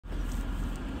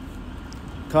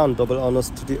Khan, double honors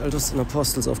to the elders and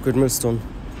apostles of Great Millstone.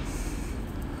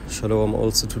 Shalom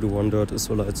also to the one-third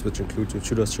Israelites, which include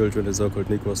Judah's children, the so-called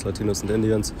Negroes, Latinos, and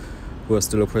Indians, who are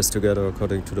still oppressed together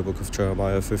according to the book of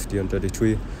Jeremiah 50 and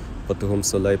 33, but to whom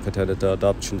so late pertained the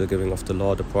adoption, the giving of the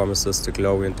law, the promises, the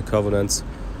glory, and the covenants,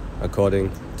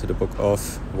 according to the book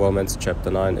of Romans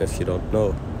chapter 9, if you don't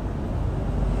know.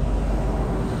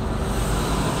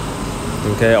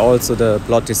 Okay, also the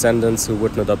blood descendants who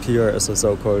would not appear as a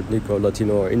so-called Negro,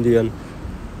 Latino, or Indian,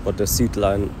 but the seed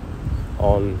line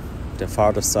on their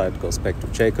father's side goes back to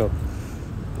Jacob,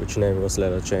 which name was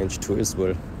later changed to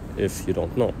Israel, if you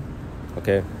don't know.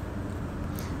 Okay,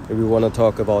 if we want to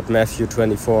talk about Matthew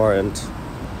 24 and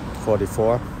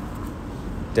 44,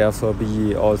 therefore be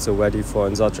ye also ready, for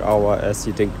in such hour as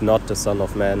ye think not the Son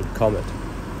of Man cometh.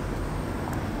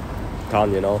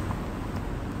 Can't you know?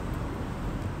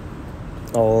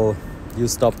 Oh, you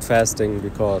stopped fasting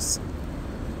because,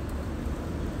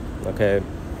 okay,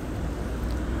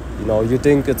 you know, you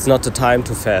think it's not the time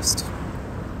to fast.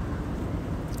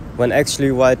 When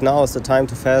actually right now is the time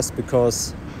to fast,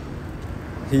 because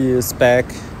he is back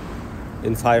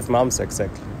in 5 months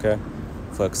exactly, okay?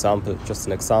 For example, just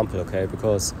an example, okay?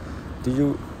 Because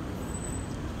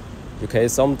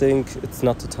some think it's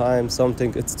not the time, some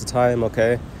think it's the time,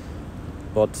 okay?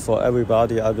 But for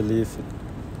everybody, I believe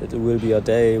it will be a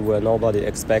day where nobody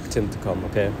expects him to come,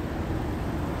 okay?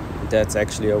 That's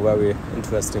actually a very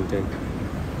interesting thing.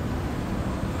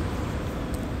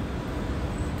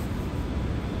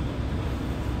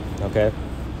 Okay?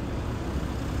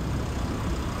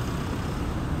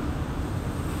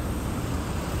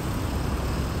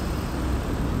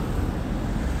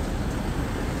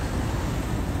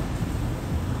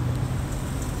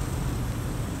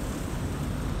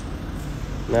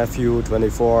 Matthew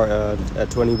 24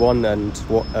 21 and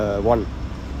 1.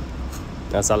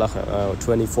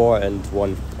 24 and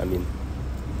 1, I mean.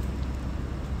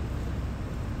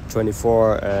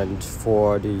 24 and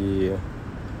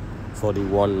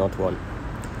 41, not 1.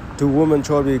 2 women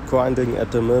shall be grinding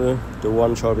at the mill, the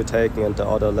one shall be taken and the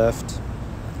other left.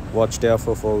 Watch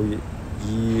therefore, for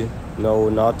ye know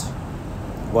not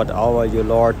what hour your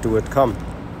Lord doeth come.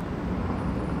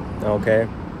 Okay.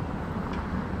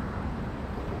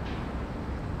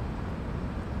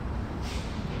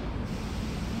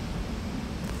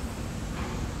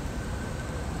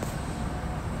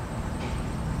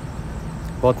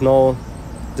 But know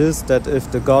this, that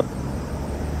if the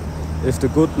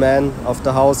good man of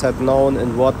the house had known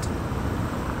in what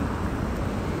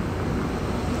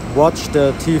watch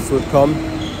the thief would come,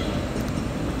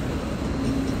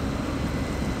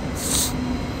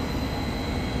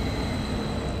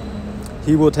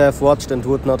 he would have watched and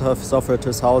would not have suffered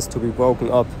his house to be broken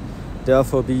up.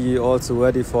 Therefore be ye also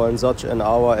ready, for in such an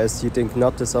hour as ye think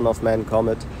not the Son of Man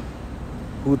cometh.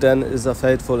 Who then is a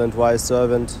faithful and wise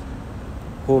servant,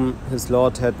 whom his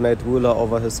Lord had made ruler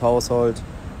over his household,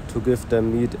 to give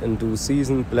them meat in due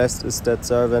season? Blessed is that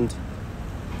servant,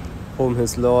 whom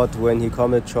his Lord, when he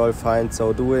cometh, shall find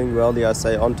so doing. Verily I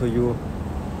say unto you,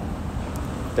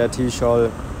 that he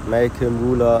shall make him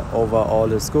ruler over all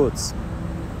his goods.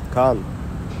 Can't.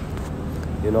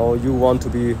 You know, you want to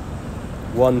be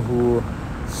one who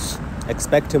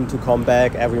expect him to come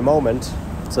back every moment.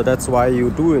 So that's why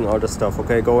you're doing all the stuff,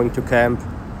 okay? Going to camp,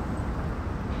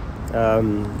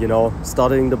 you know,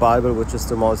 studying the Bible, which is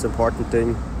the most important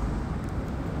thing.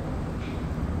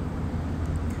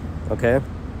 Okay,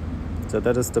 so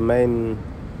that is the main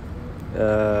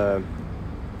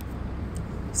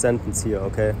sentence here,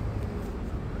 okay?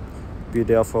 Be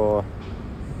therefore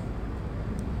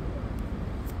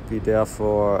be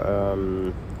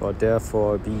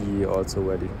ye also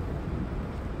ready.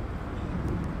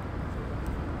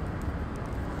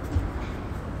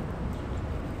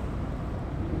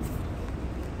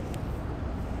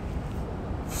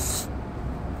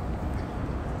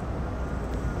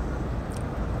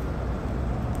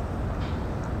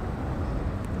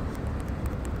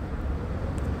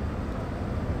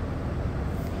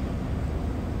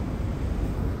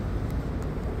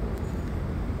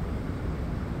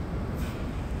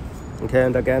 Okay,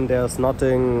 and again, there's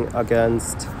nothing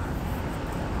against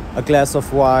a glass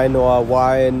of wine or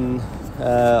wine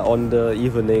on the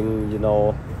evening, you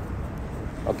know,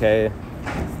 okay,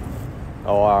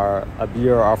 or a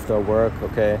beer after work,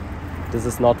 okay. This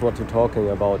is not what we're talking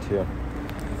about here,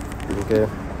 okay.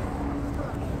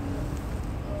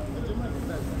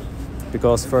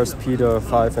 Because 1 Peter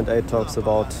 5 and 8 talks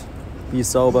about, be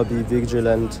sober, be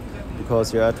vigilant,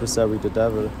 because your adversary the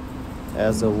devil,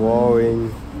 as a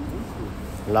roaring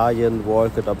lion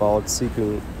walketh about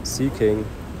seeking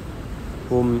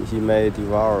whom he may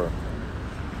devour.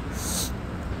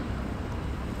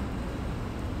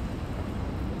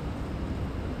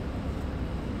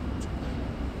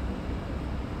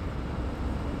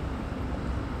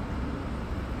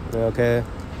 Okay,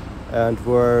 and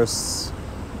verse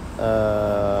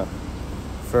 1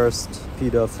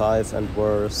 Peter 5 and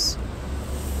verse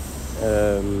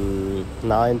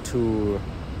 9 to,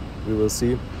 we will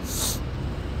see.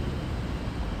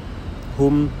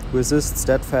 Whom resist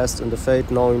steadfast in the faith,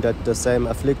 knowing that the same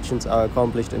afflictions are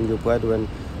accomplished in your brethren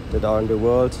that are in the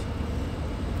world.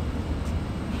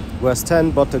 Verse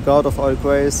 10, but the God of all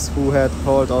grace, who had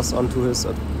called us unto his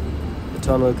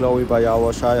eternal glory by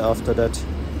our Shai, after that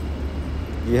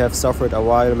ye have suffered a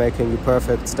while, making you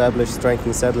perfect, establish,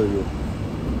 strengthen, settle you.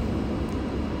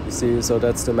 You see, so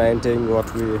that's the main thing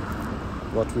what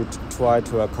we try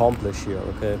to accomplish here,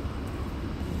 okay?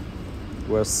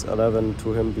 Verse 11,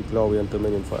 to him be glory and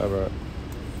dominion forever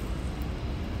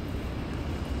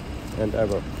and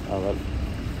ever. Amen.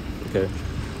 Okay,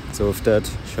 so with that,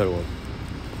 shalom.